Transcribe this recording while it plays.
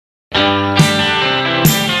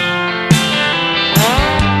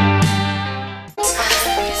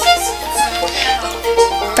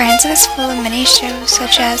Branson is full of many shows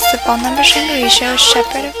such as the Ball Number Jamboree Show,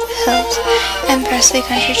 Shepherd of the Hills, and Presley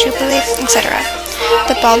Country Jubilee, etc.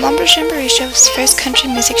 The Ball Number Jamboree Show was the first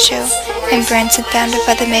country music show in Branson, founded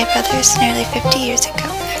by the May Brothers nearly 50 years ago.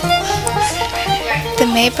 The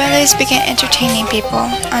May Brothers began entertaining people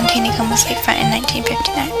on Taneycomo's Lakefront in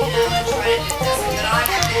 1959.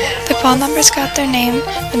 The Ball Numbers got their name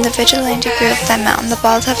from the vigilante group that met on the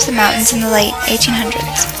ball tops of mountains in the late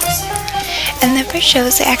 1800s. In their first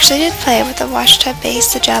shows, they actually did play with a washtub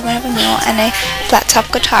bass, the jawbone of a mule, and a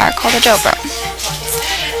flat-top guitar called a dobro.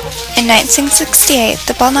 In 1968,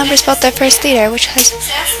 the Ball Numbers built their first theater, which has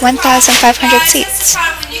 1,500 seats.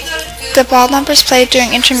 The Ball Numbers played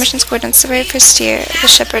during intermission squadrons the very first year of the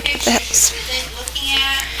Shepherd of the Hills.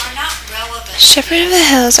 Shepherd of the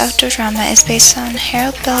Hills outdoor drama is based on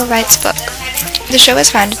Harold Bell Wright's book. The show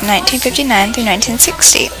was founded in 1959 through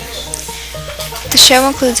 1960. The show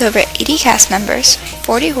includes over 80 cast members,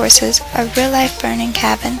 40 horses, a real-life burning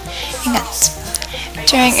cabin, and guns.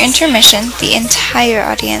 During intermission, the entire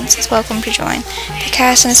audience is welcome to join the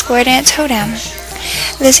cast in a square dance hoedown.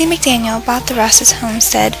 Lizzie McDaniel bought the Ross's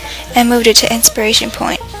homestead and moved it to Inspiration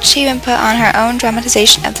Point. She even put on her own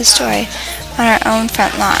dramatization of the story on her own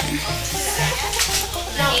front lawn.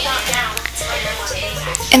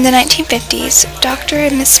 In the 1950s, Dr.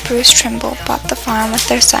 and Miss Bruce Trimble bought the farm with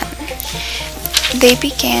their son. They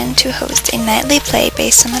began to host a nightly play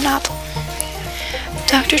based on the novel.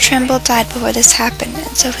 Dr. Trimble died before this happened,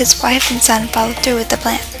 and so his wife and son followed through with the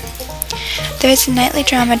plan. There is a nightly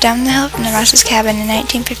drama down the hill from the Ross's cabin in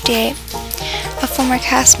 1958. A former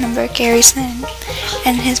cast member, Gary Slynn,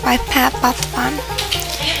 and his wife Pat bought the farm.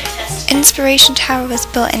 Inspiration Tower was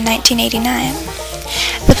built in 1989.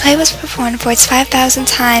 The play was performed for its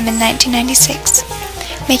 5,000th time in 1996,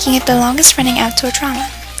 making it the longest-running outdoor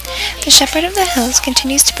drama. The Shepherd of the Hills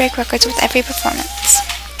continues to break records with every performance.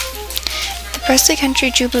 The Presley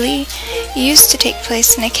Country Jubilee used to take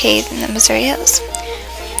place in a cave in the Missouri Hills.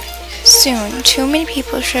 Soon, too many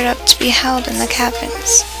people showed up to be held in the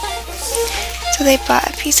cabins, so they bought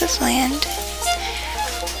a piece of land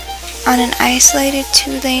on an isolated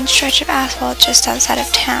 2-lane stretch of asphalt just outside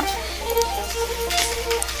of town.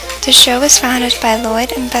 The show was founded by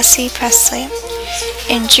Lloyd and Bessie Presley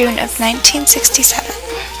in June of 1967.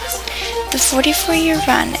 The 44-year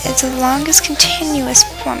run is the longest continuous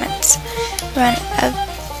performance run of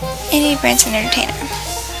any Branson entertainer.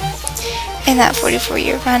 And that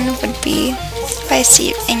 44-year run would be by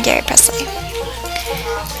Steve and Gary Presley.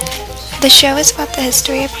 The show is about the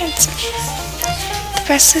history of Branson. The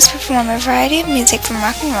Presleys perform a variety of music from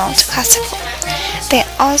rock and roll to classical. They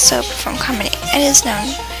also perform comedy and is known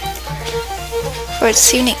for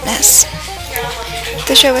its uniqueness.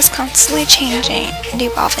 The show is constantly changing and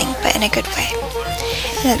evolving, but in a good way.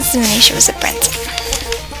 And that's the many shows of Branson.